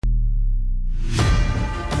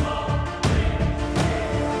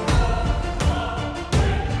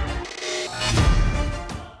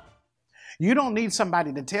You don't need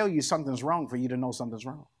somebody to tell you something's wrong for you to know something's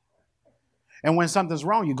wrong. And when something's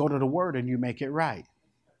wrong, you go to the word and you make it right.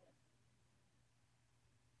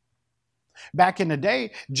 Back in the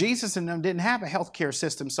day, Jesus and them didn't have a healthcare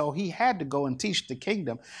system, so he had to go and teach the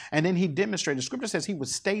kingdom. And then he demonstrated. Scripture says he would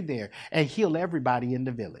stay there and heal everybody in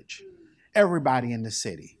the village, everybody in the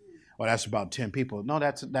city. Well, that's about 10 people. No,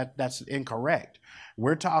 that's incorrect.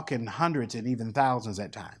 We're talking hundreds and even thousands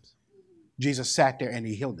at times. Jesus sat there and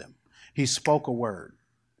he healed them. He spoke a word.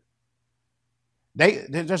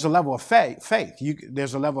 There's a level of faith.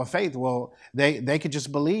 There's a level of faith. Well, they could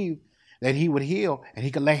just believe that he would heal and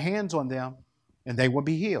he could lay hands on them and they would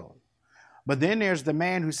be healed. But then there's the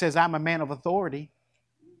man who says, I'm a man of authority.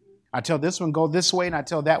 I tell this one go this way and I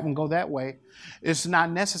tell that one go that way. It's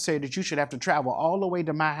not necessary that you should have to travel all the way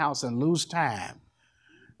to my house and lose time.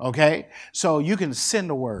 Okay? So you can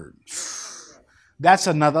send a word. That's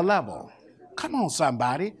another level. Come on,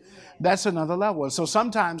 somebody. That's another level. So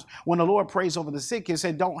sometimes when the Lord prays over the sick, he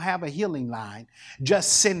said, don't have a healing line.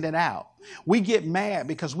 Just send it out. We get mad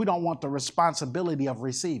because we don't want the responsibility of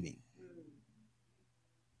receiving.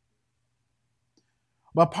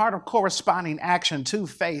 But part of corresponding action to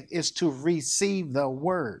faith is to receive the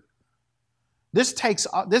word. This takes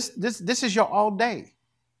this is your all day.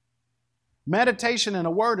 Meditation in the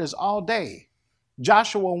word is all day.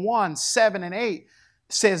 Joshua 1, 7 and 8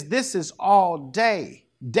 says this is all day.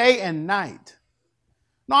 Day and night.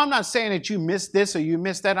 No, I'm not saying that you missed this or you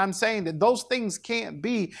missed that. I'm saying that those things can't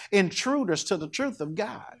be intruders to the truth of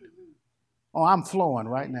God. Oh, I'm flowing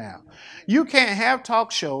right now. You can't have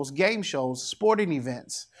talk shows, game shows, sporting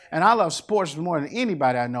events, and I love sports more than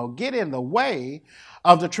anybody I know, get in the way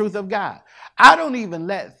of the truth of God. I don't even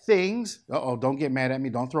let things, don't get mad at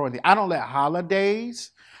me, don't throw anything. I don't let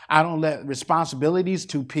holidays, I don't let responsibilities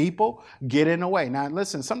to people get in the way. Now,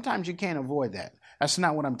 listen, sometimes you can't avoid that. That's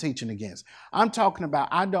not what I'm teaching against. I'm talking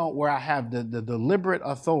about where I have the deliberate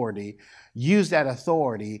authority, use that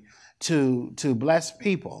authority to bless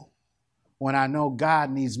people when I know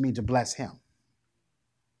God needs me to bless him.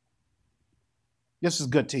 This is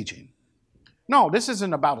good teaching. No, this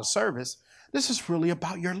isn't about a service. This is really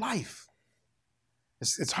about your life.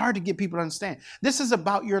 It's hard to get people to understand. This is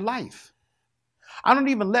about your life. I don't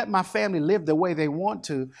even let my family live the way they want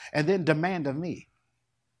to and then demand of me.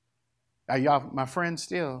 Are y'all my friends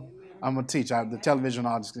still? I'm going to teach the television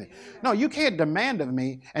audience. No, you can't demand of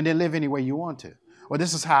me and then live any way you want to. Well,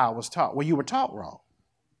 this is how I was taught. Well, you were taught wrong.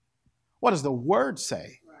 What does the word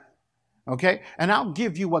say? Okay? And I'll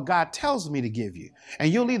give you what God tells me to give you.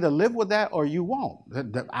 And you'll either live with that or you won't.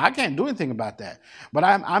 I can't do anything about that. But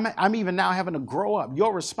I'm even now having to grow up.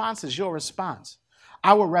 Your response is your response.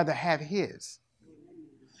 I would rather have his.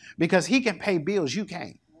 Because he can pay bills, you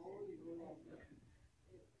can't.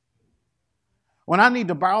 When I need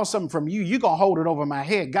to borrow something from you, you're going to hold it over my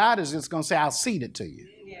head. God is just going to say, I'll cede it to you.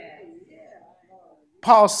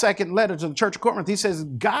 Paul's second letter to the church of Corinth, he says,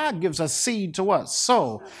 God gives us seed to us,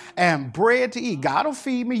 sow, and bread to eat. God will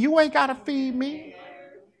feed me. You ain't got to feed me.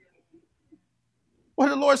 What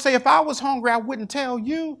did the Lord say? If I was hungry, I wouldn't tell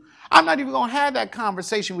you. I'm not even going to have that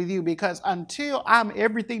conversation with you because until I'm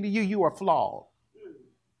everything to you, you are flawed.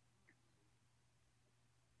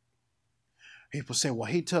 People say, well,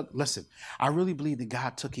 listen, I really believe that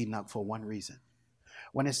God took Enoch for one reason.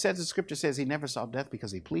 When it says, the scripture says he never saw death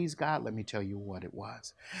because he pleased God, let me tell you what it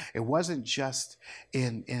was. It wasn't just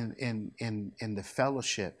in the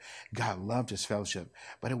fellowship. God loved his fellowship,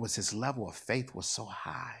 but it was his level of faith was so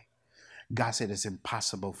high. God said it's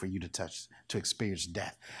impossible for you to experience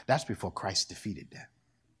death. That's before Christ defeated death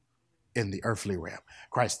in the earthly realm.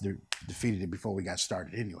 Christ defeated it before we got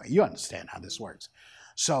started anyway. You understand how this works.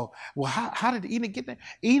 So, well, how did Enoch get there?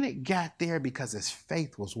 Enoch got there because his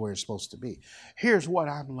faith was where it's supposed to be. Here's what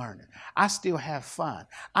I'm learning. I still have fun.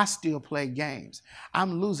 I still play games.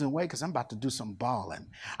 I'm losing weight because I'm about to do some balling.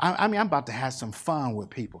 I'm about to have some fun with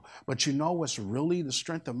people. But you know what's really the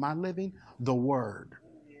strength of my living? The word.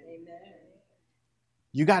 Amen.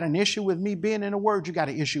 You got an issue with me being in the word, you got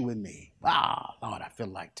an issue with me. Lord, I feel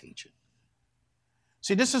like teaching.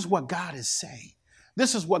 See, this is what God is saying.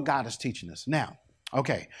 This is what God is teaching us. Now,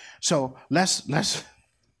 okay, so let's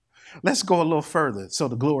go a little further so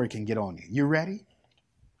the glory can get on you. You ready?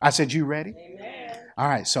 I said, you ready? Amen. All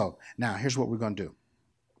right, so now here's what we're going to do.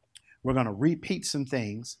 We're going to repeat some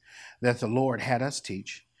things that the Lord had us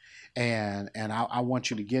teach. And I want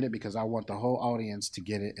you to get it because I want the whole audience to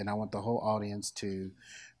get it. And I want the whole audience to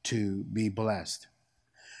be blessed.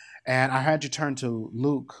 And I had you turn to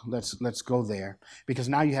Luke. Let's go there because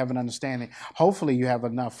now you have an understanding. Hopefully you have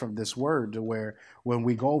enough from this word to where when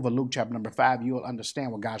we go over Luke chapter number 5, you'll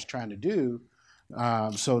understand what God's trying to do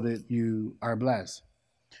so that you are blessed.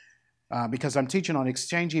 Because I'm teaching on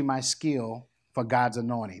exchanging my skill for God's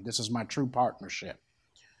anointing. This is my true partnership.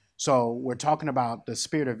 So we're talking about the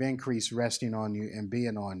spirit of increase resting on you and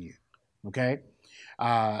being on you. Okay,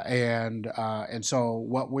 and so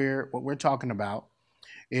what we're talking about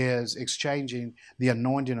is exchanging the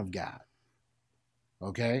anointing of God.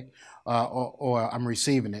 Okay, or I'm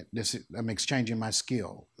receiving it. I'm exchanging my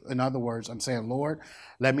skill. In other words, I'm saying, Lord,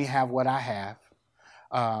 let me have what I have.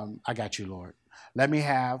 I got you, Lord. Let me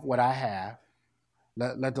have what I have.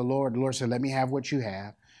 Let the Lord say, let me have what you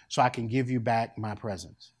have so I can give you back my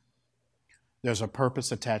presence. There's a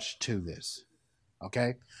purpose attached to this.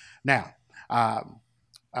 Okay. Now, I'm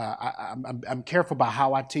careful about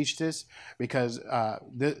how I teach this because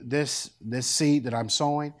this seed that I'm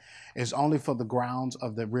sowing is only for the grounds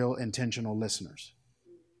of the real intentional listeners.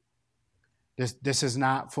 This is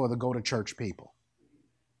not for the go to church people.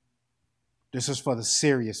 This is for the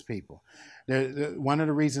serious people. One of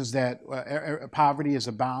the reasons that poverty is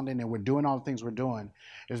abounding and we're doing all the things we're doing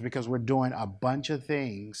is because we're doing a bunch of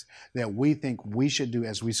things that we think we should do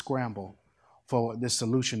as we scramble for this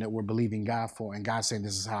solution that we're believing God for. And God's saying,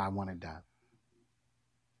 this is how I want it done.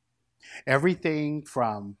 Everything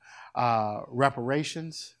from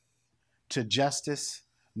reparations to justice,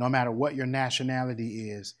 no matter what your nationality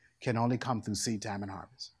is, can only come through seed time and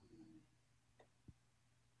harvest.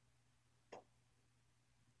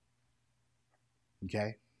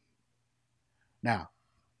 Okay? Now,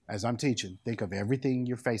 as I'm teaching, think of everything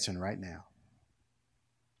you're facing right now.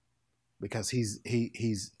 Because he's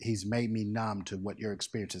made me numb to what your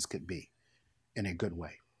experiences could be in a good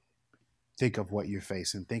way. Think of what you're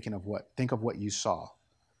facing, think of what you saw.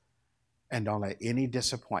 And don't let any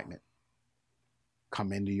disappointment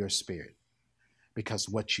come into your spirit. Because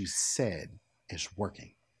what you said is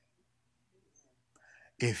working.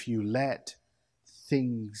 If you let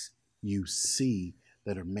things you see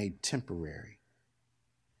that are made temporary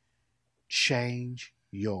change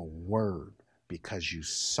your word because you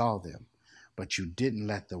saw them, but you didn't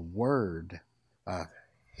let the word of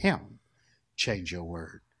him change your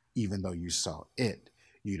word, even though you saw it,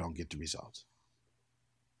 you don't get the results.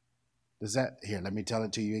 Here, let me tell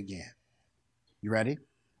it to you again. You ready?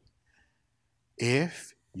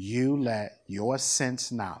 If you let your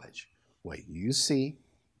sense knowledge, what you see,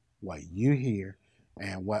 what you hear,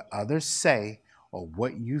 and what others say, or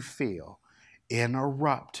what you feel,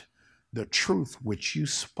 interrupt the truth which you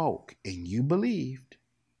spoke and you believed,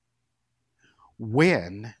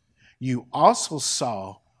 when you also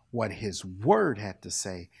saw what his word had to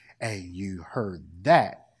say and you heard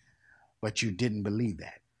that, but you didn't believe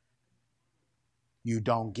that, you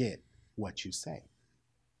don't get what you say.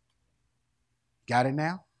 Got it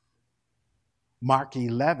now? Mark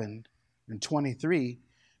 11:23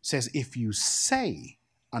 says, if you say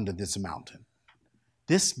under this mountain,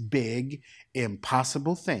 this big,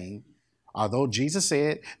 impossible thing, although Jesus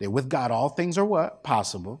said that with God all things are what?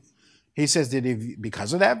 Possible. He says that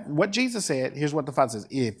because of that, what Jesus said, here's what the Father says.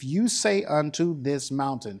 If you say unto this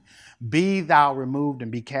mountain, be thou removed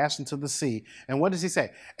and be cast into the sea. And what does he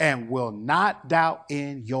say? And will not doubt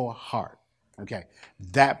in your heart. Okay,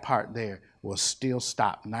 that part there will still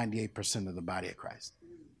stop 98% of the body of Christ.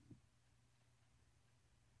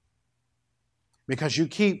 Because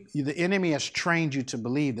the enemy has trained you to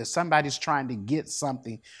believe that somebody's trying to get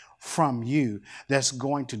something from you that's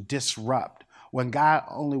going to disrupt, when God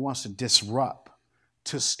only wants to disrupt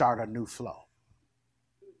to start a new flow.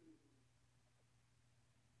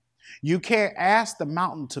 You can't ask the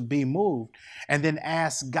mountain to be moved and then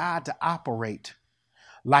ask God to operate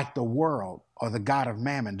like the world or the God of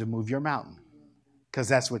Mammon to move your mountain, because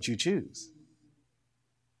that's what you choose.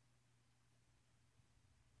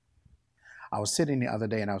 I was sitting the other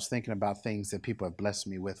day and I was thinking about things that people have blessed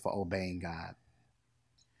me with for obeying God.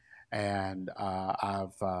 And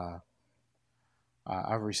I've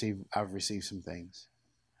received some things.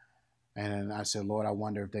 And I said, Lord, I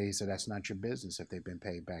wonder if he said, that's not your business. If they've been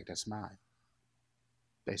paid back, that's mine.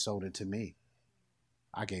 They sold it to me.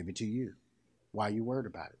 I gave it to you. Why are you worried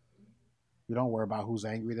about it? You don't worry about who's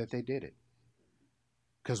angry that they did it.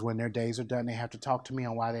 Because when their days are done, they have to talk to me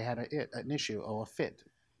on why they had an issue or a fit.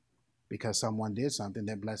 Because someone did something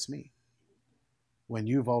that blessed me. When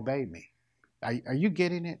you've obeyed me. Are you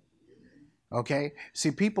getting it? Okay.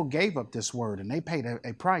 See, people gave up this word and they paid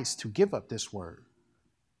a price to give up this word.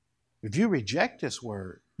 If you reject this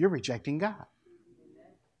word, you're rejecting God.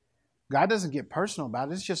 God doesn't get personal about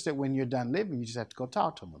it. It's just that when you're done living, you just have to go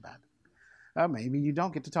talk to him about it. Or maybe you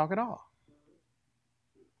don't get to talk at all.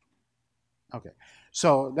 Okay.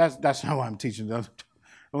 So that's not why I'm teaching.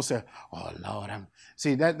 Don't say, "Oh Lord, I'm."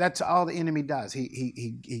 See, that's all the enemy does.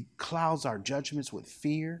 He clouds our judgments with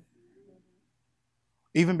fear.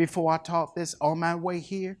 Even before I taught this, on my way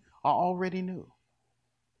here, I already knew.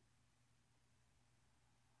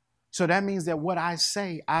 So that means that what I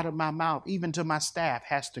say out of my mouth, even to my staff,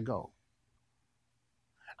 has to go.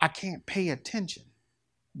 I can't pay attention.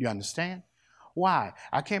 You understand? Why?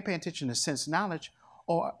 I can't pay attention to sense knowledge,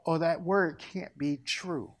 or that word can't be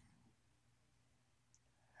true.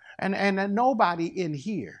 And nobody in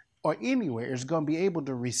here or anywhere is going to be able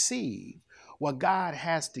to receive what God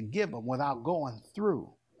has to give them without going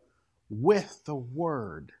through with the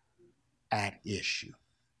word at issue.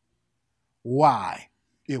 Why?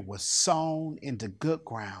 It was sown into good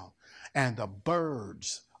ground, and the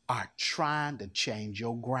birds are trying to change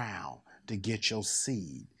your ground to get your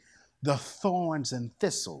seed. The thorns and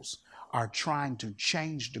thistles are trying to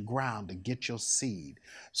change the ground to get your seed.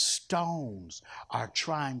 Stones are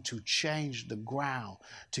trying to change the ground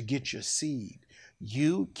to get your seed.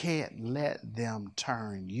 You can't let them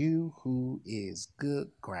turn you, who is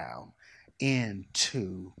good ground,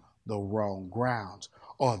 into the wrong grounds,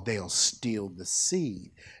 or they'll steal the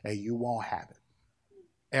seed and you won't have it.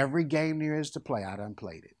 Every game there is to play, I done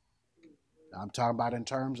played it. I'm talking about in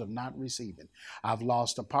terms of not receiving. I've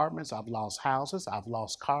lost apartments, I've lost houses, I've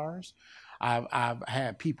lost cars. I've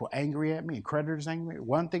had people angry at me and creditors angry.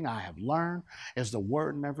 One thing I have learned is the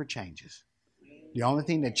word never changes. The only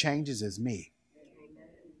thing that changes is me.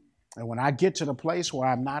 And when I get to the place where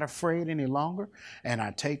I'm not afraid any longer and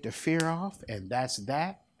I take the fear off, and that's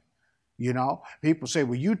that, you know, people say,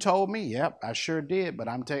 well, you told me. Yep, I sure did. But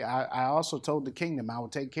I also told the kingdom I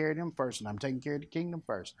would take care of them first, and I'm taking care of the kingdom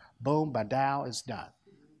first. Boom, badao, it's done.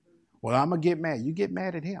 Well, I'm going to get mad. You get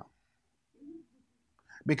mad at him.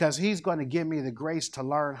 Because he's going to give me the grace to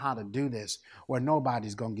learn how to do this where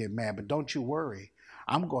nobody's going to get mad. But don't you worry.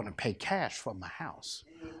 I'm going to pay cash for my house.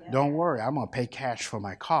 Don't worry, I'm going to pay cash for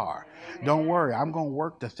my car. Don't worry, I'm going to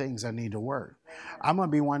work the things I need to work. I'm going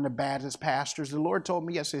to be one of the baddest pastors. The Lord told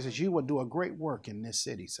me yesterday, he says, you will do a great work in this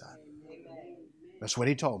city, son. That's what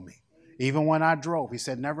he told me. Even when I drove, he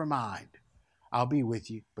said, never mind. I'll be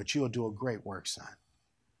with you, but you'll do a great work, son.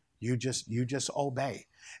 You just obey.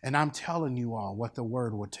 And I'm telling you all what the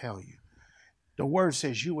word will tell you. The word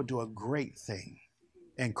says you will do a great thing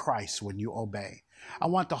in Christ when you obey. I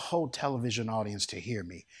want the whole television audience to hear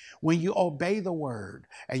me. When you obey the word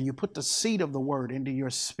and you put the seed of the word into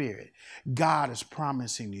your spirit, God is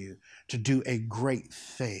promising you to do a great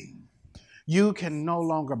thing. You can no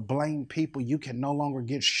longer blame people. You can no longer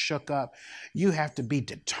get shook up. You have to be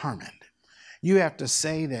determined. You have to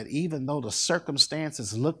say that even though the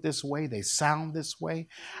circumstances look this way, they sound this way,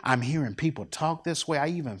 I'm hearing people talk this way, I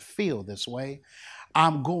even feel this way,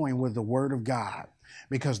 I'm going with the word of God.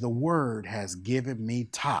 Because the word has given me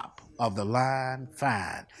top of the line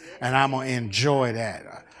fine, and I'm going to enjoy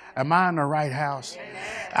that. Am I in the right house?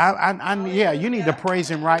 Yeah, you need to praise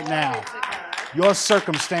him right now. Your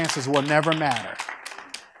circumstances will never matter.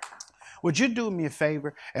 Would you do me a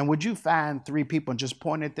favor, and would you find 3 people and just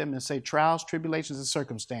point at them and say, trials, tribulations, and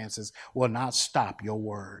circumstances will not stop your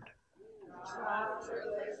word? Trials,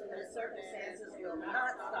 tribulations, and circumstances will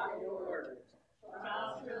not stop your word.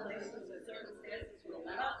 Trials, tribulations, and circumstances will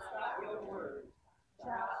not stop your word.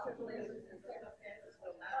 Trials, tribulations, and circumstances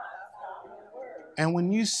will not stop your word. And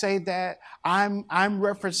when you say that, I'm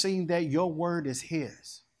referencing that your word is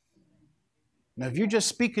his. Now, if you're just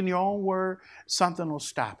speaking your own word, something will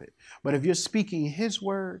stop it. But if you're speaking his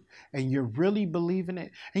word and you're really believing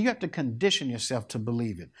it, and you have to condition yourself to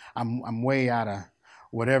believe it. I'm way out of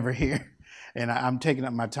whatever here, and I'm taking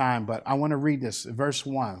up my time, but I want to read this, verse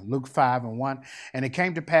 1, Luke 5:1. And it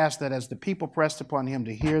came to pass that as the people pressed upon him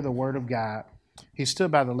to hear the word of God, he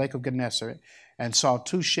stood by the lake of Gennesaret and saw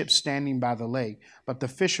 2 ships standing by the lake, but the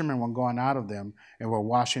fishermen were going out of them and were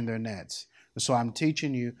washing their nets. So I'm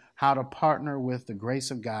teaching you how to partner with the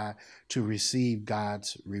grace of God to receive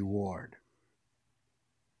God's reward.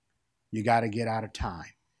 You got to get out of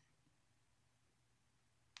time.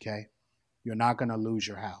 Okay? You're not going to lose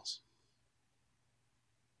your house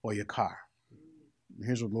or your car.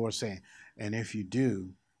 Here's what the Lord's saying. And if you do,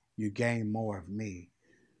 you gain more of me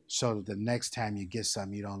so that the next time you get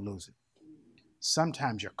something, you don't lose it.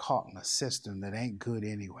 Sometimes you're caught in a system that ain't good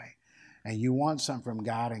anyway. And you want something from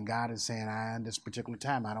God, and God is saying, at this particular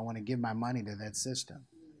time, I don't want to give my money to that system.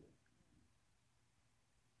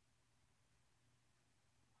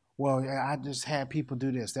 Well, I just had people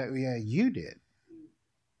do this. That, yeah, you did.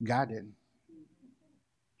 God didn't.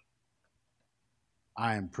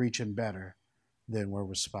 I am preaching better than we're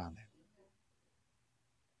responding.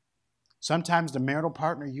 Sometimes the marital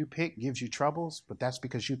partner you pick gives you troubles, but that's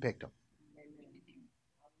because you picked them.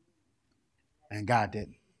 And God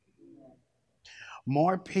didn't.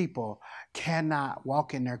 More people cannot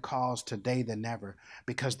walk in their calls today than ever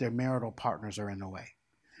because their marital partners are in the way.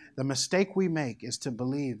 The mistake we make is to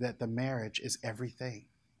believe that the marriage is everything.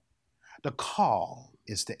 The call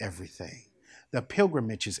is to everything. The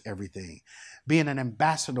pilgrimage is everything. Being an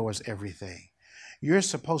ambassador is everything. You're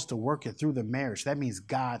supposed to work it through the marriage. That means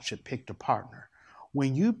God should pick the partner.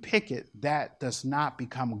 When you pick it, that does not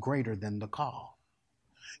become greater than the call.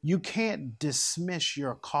 You can't dismiss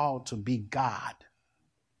your call to be God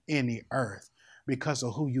in the earth because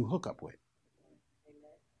of who you hook up with.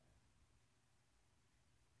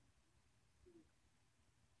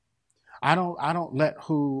 I don't let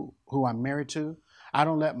who I'm married to. I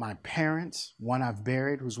don't let my parents, one I've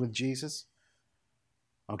buried who's with Jesus.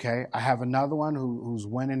 Okay, I have another one who's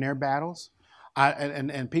winning their battles.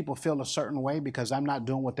 And people feel a certain way because I'm not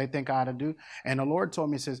doing what they think I ought to do. And the Lord told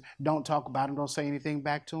me, he says, don't talk about them, don't say anything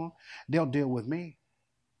back to them. They'll deal with me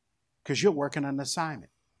because you're working an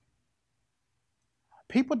assignment.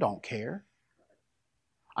 People don't care.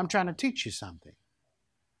 I'm trying to teach you something.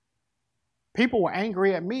 People were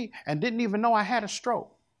angry at me and didn't even know I had a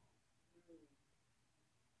stroke.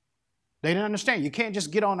 They didn't understand. You can't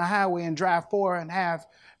just get on the highway and drive 4.5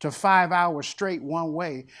 to 5 hours straight one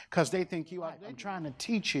way because they think you are. I'm trying to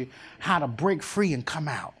teach you how to break free and come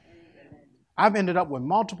out. I've ended up with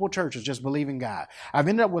multiple churches just believing God. I've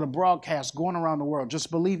ended up with a broadcast going around the world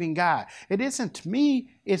just believing God. It isn't me,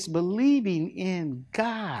 it's believing in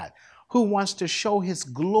God who wants to show his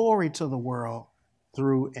glory to the world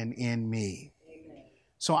through and in me.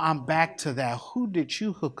 So I'm back to that. Who did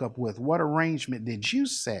you hook up with? What arrangement did you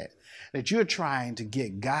set that you're trying to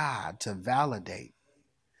get God to validate?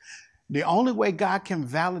 The only way God can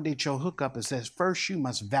validate your hookup is that first you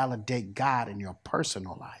must validate God in your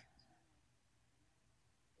personal life.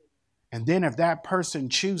 And then if that person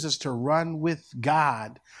chooses to run with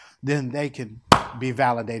God, then they can be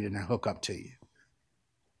validated and hook up to you.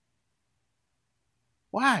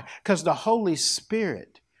 Why? Because the Holy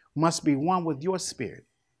Spirit must be one with your spirit.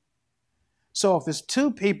 So if it's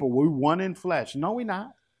two people, we're one in flesh. No, we're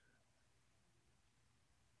not.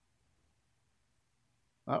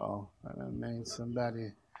 Uh-oh. I made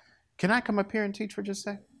somebody. Can I come up here and teach for just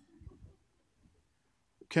a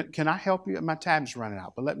second? Can I help you? My time's running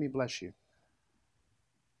out, but let me bless you.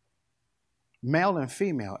 Male and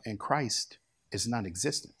female in Christ is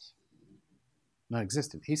non-existent.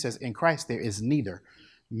 Non-existent. He says in Christ there is neither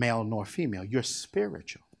male nor female. You're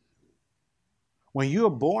spiritual. When you're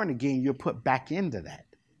born again, you're put back into that.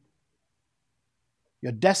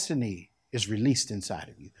 Your destiny is released inside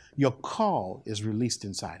of you. Your call is released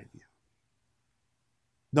inside of you.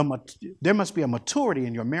 There must be a maturity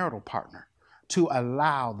in your marital partner to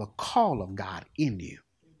allow the call of God in you.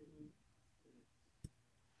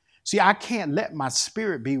 See, I can't let my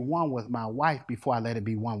spirit be one with my wife before I let it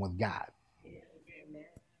be one with God.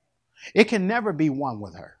 It can never be one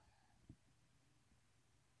with her.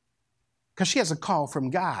 Because she has a call from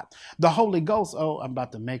God. The Holy Ghost, oh, I'm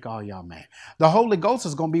about to make all y'all mad. The Holy Ghost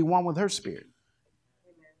is going to be one with her spirit.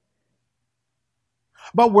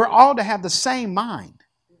 But we're all to have the same mind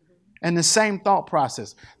and the same thought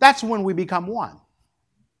process. That's when we become one.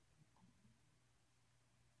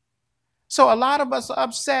 So a lot of us are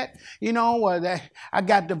upset, that I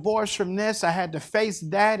got divorced from this, I had to face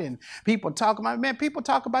that, and people talk about, man, people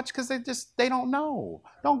talk about you because they don't know.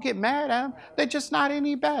 Don't get mad at them. They're just not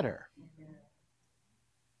any better.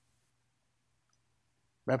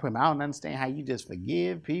 I don't understand how you just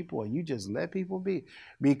forgive people or you just let people be.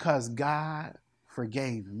 Because God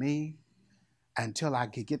forgave me until I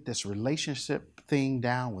could get this relationship thing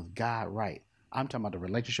down with God right. I'm talking about the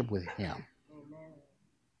relationship with him. Amen.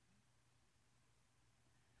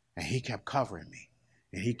 And he kept covering me.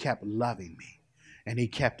 And he kept loving me. And he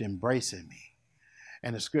kept embracing me.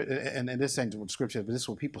 And this ain't what the scripture, but this is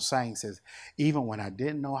what people saying says, even when I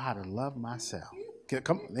didn't know how to love myself.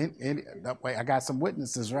 Come that way, I got some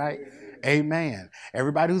witnesses, right? Amen.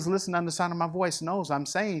 Everybody who's listening on the sound of my voice knows I'm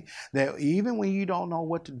saying that even when you don't know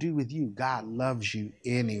what to do with you, God loves you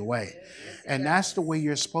anyway. And that's the way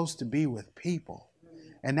you're supposed to be with people.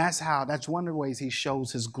 And that's one of the ways he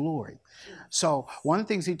shows his glory. So one of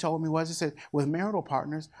the things he told me was, he said, with marital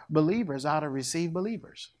partners, believers ought to receive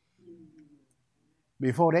believers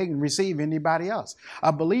before they can receive anybody else.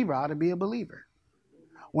 A believer ought to be a believer.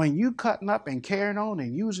 When you cutting up and carrying on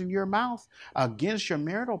and using your mouth against your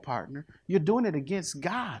marital partner, you're doing it against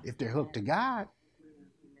God if they're hooked to God.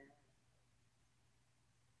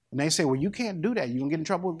 And they say, well, you can't do that. You're going to get in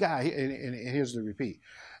trouble with God. And here's the repeat.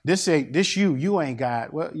 This ain't this you. You ain't God.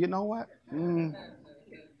 Well, you know what?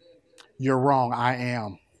 You're wrong. I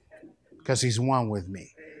am. Because he's one with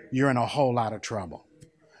me. You're in a whole lot of trouble.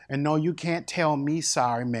 And no, you can't tell me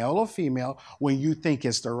sorry, male or female, when you think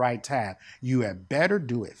it's the right time. You had better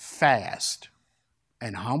do it fast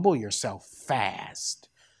and humble yourself fast,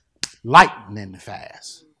 lightning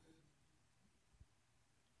fast.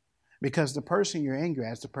 Because the person you're angry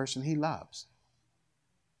at is the person he loves.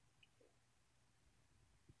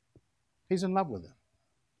 He's in love with him.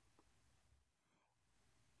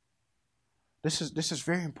 This is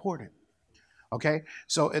very important. Okay?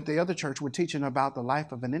 So at the other church, we're teaching about the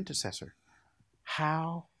life of an intercessor.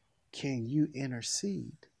 How can you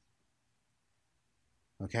intercede?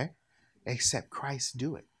 Okay? Except Christ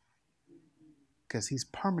do it. Because he's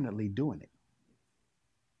permanently doing it.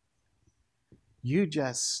 You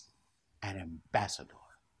just an ambassador,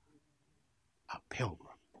 a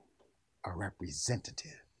pilgrim, a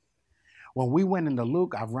representative. When we went into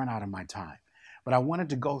Luke, I've run out of my time. But I wanted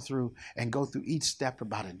to go through each step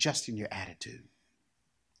about adjusting your attitude.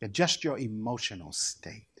 Adjust your emotional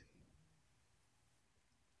state.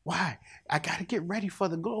 Why? I got to get ready for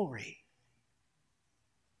the glory.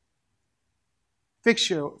 Fix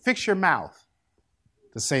your mouth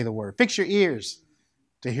to say the word. Fix your ears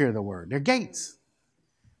to hear the word. They're gates.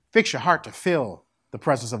 Fix your heart to feel the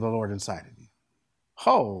presence of the Lord inside of you.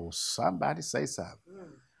 Oh, somebody say something.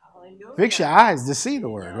 Fix your eyes to see the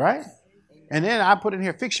word, right? And then I put in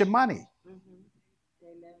here, fix your money.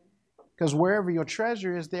 Because wherever your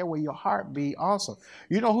treasure is, there will your heart be also.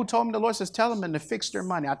 You know who told me? The Lord says, tell them to fix their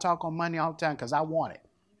money. I talk on money all the time because I want it.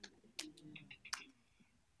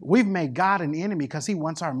 We've made God an enemy because he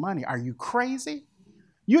wants our money. Are you crazy?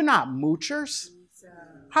 You're not moochers.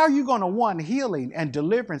 How are you going to want healing and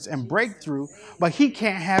deliverance and breakthrough, but he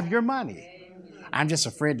can't have your money? I'm just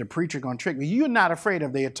afraid the preacher going to trick me. You're not afraid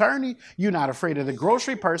of the attorney. You're not afraid of the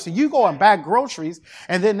grocery person. You go and buy groceries,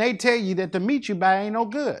 and then they tell you that the meat you buy ain't no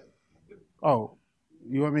good. Oh,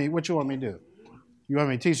 what you want me to do? You want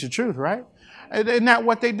me to teach the truth, right? Isn't that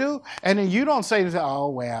what they do? And then you don't say, oh,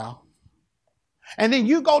 well. And then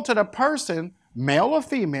you go to the person, male or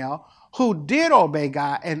female, who did obey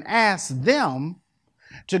God and ask them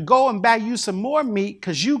to go and buy you some more meat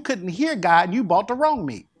because you couldn't hear God and you bought the wrong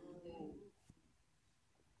meat.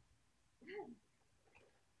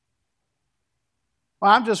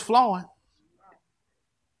 Well, I'm just flowing.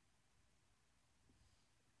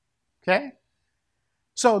 Okay?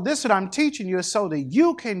 So this is what I'm teaching you is so that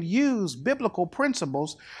you can use biblical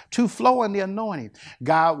principles to flow in the anointing.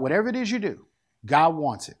 God, whatever it is you do, God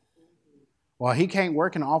wants it. Well, he can't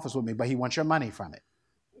work in the office with me, but he wants your money from it.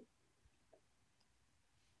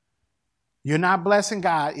 You're not blessing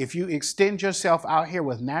God if you extend yourself out here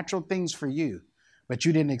with natural things for you, but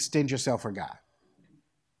you didn't extend yourself for God.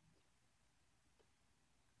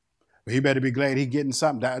 But he better be glad he's getting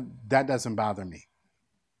something. That doesn't bother me.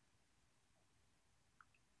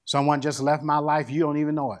 Someone just left my life, you don't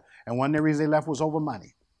even know it. And one of the reasons they left was over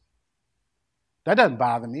money. That doesn't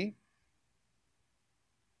bother me.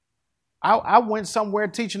 I went somewhere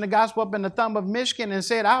teaching the gospel up in the thumb of Michigan and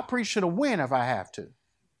said, I'll preach to the wind if I have to.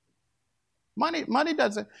 Money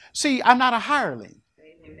doesn't. See, I'm not a hireling.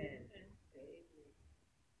 Amen.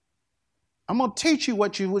 I'm going to teach you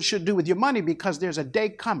what you should do with your money because there's a day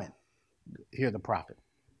coming. Hear the prophet.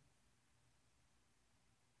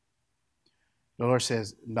 The Lord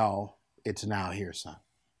says, no, it's now here, son.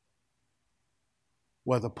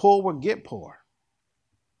 Well, the poor will get poor.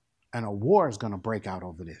 And a war is going to break out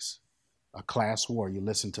over this. A class war. You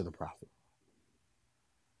listen to the prophet.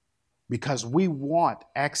 Because we want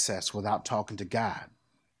access without talking to God.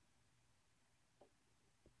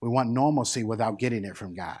 We want normalcy without getting it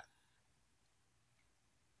from God.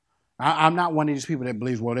 I'm not one of these people that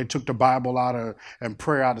believes, well, they took the Bible out of and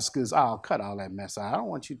prayer out of schools. Oh, cut all that mess out. I don't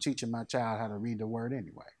want you teaching my child how to read the word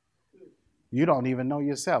anyway. You don't even know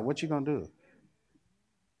yourself. What you going to do?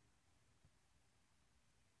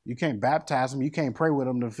 You can't baptize them. You can't pray with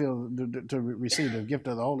them to receive the gift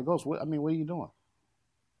of the Holy Ghost. What are you doing?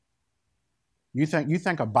 You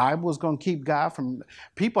think a Bible is going to keep God from...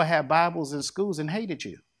 People had Bibles in schools and hated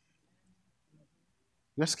you.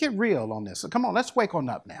 Let's get real on this. So come on, let's wake on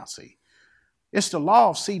up now, see. It's the law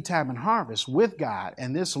of seed time and harvest with God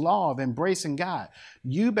and this law of embracing God.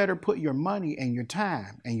 You better put your money and your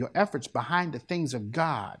time and your efforts behind the things of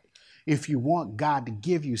God if you want God to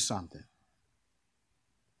give you something.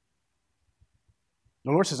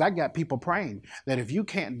 The Lord says, I got people praying that if you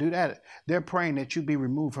can't do that, they're praying that you be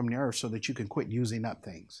removed from the earth so that you can quit using up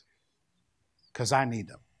things. Because I need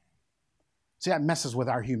them. See, that messes with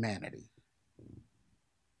our humanity.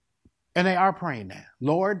 And they are praying that.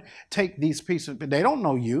 Lord, take these pieces. They don't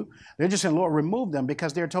know you. They're just saying, Lord, remove them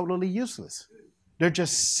because they're totally useless. They're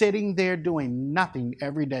just sitting there doing nothing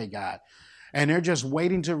every day, God. And they're just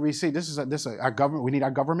waiting to receive. This is our government. We need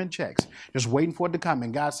our government checks. Just waiting for it to come.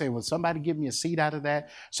 And God said, will somebody give me a seat out of that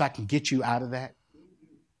so I can get you out of that?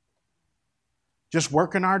 Just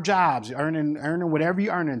working our jobs, earning whatever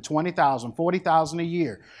you're earning, $20,000, $40,000 a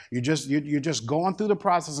year. You're just going through the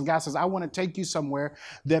process, and God says, I want to take you somewhere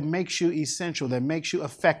that makes you essential, that makes you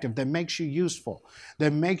effective, that makes you useful,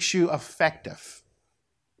 that makes you effective.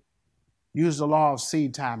 Use the law of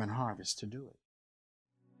seed time and harvest to do it.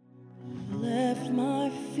 Left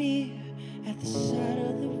my fear at the side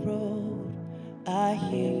of the road. I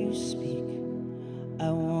hear you speak.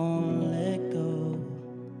 I won't let go.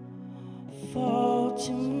 Fall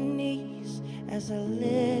to my knees as I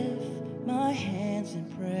lift my hands and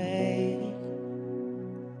pray.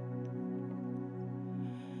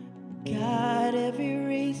 Got every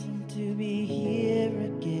reason to be here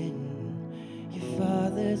again. Your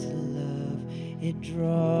Father's love, it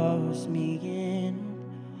draws me in.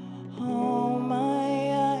 All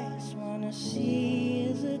my eyes wanna see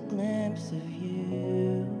is a glimpse of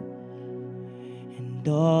you, and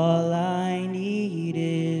all I need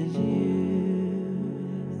is you.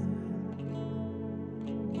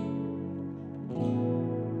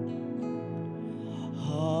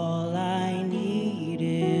 All I need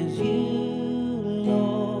is you,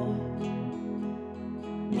 Lord,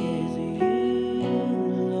 is you,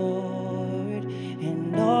 Lord,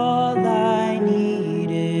 and all I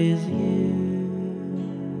need is you.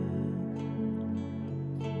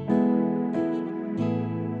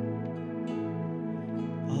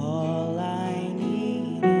 All I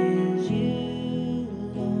need is you,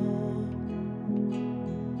 Lord,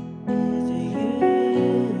 is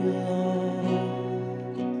you, Lord.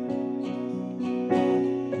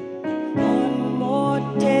 One more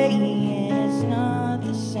day and it's not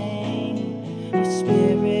the same. Your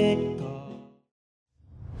spirit calls.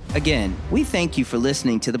 Again, we thank you for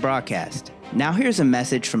listening to the broadcast. Now here's a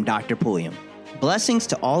message from Dr. Pulliam. Blessings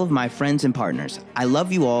to all of my friends and partners. I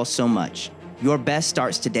love you all so much. Your best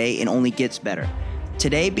starts today and only gets better.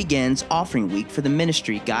 Today begins offering week for the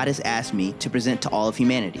ministry God has asked me to present to all of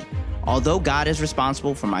humanity. Although God is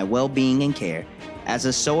responsible for my well-being and care, as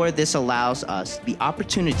a sower, this allows us the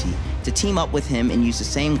opportunity to team up with Him and use the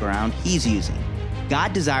same ground He's using.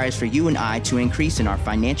 God desires for you and I to increase in our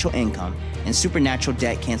financial income and supernatural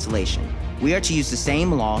debt cancellation. We are to use the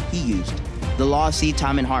same law He used, the law of seed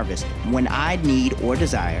time and harvest. When I need or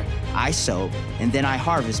desire, I sow, and then I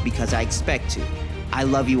harvest because I expect to. I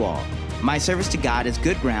love you all. My service to God is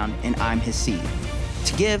good ground, and I'm His seed.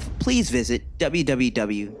 To give, please visit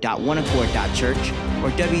www.oneaccord.church or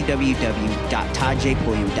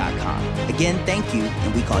www.toddjpulliam.com. Again, thank you,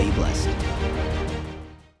 and we call you blessed.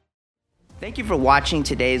 Thank you for watching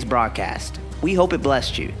today's broadcast. We hope it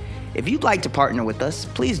blessed you. If you'd like to partner with us,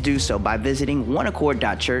 please do so by visiting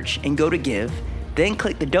oneaccord.church and go to Give, then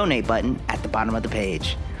click the Donate button at the bottom of the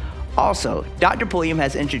page. Also, Dr. Pulliam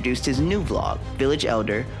has introduced his new vlog, Village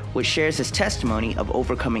Elder, which shares his testimony of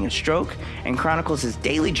overcoming a stroke and chronicles his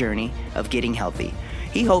daily journey of getting healthy.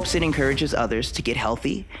 He hopes it encourages others to get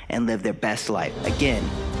healthy and live their best life. Again,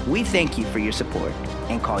 we thank you for your support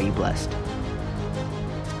and call you blessed.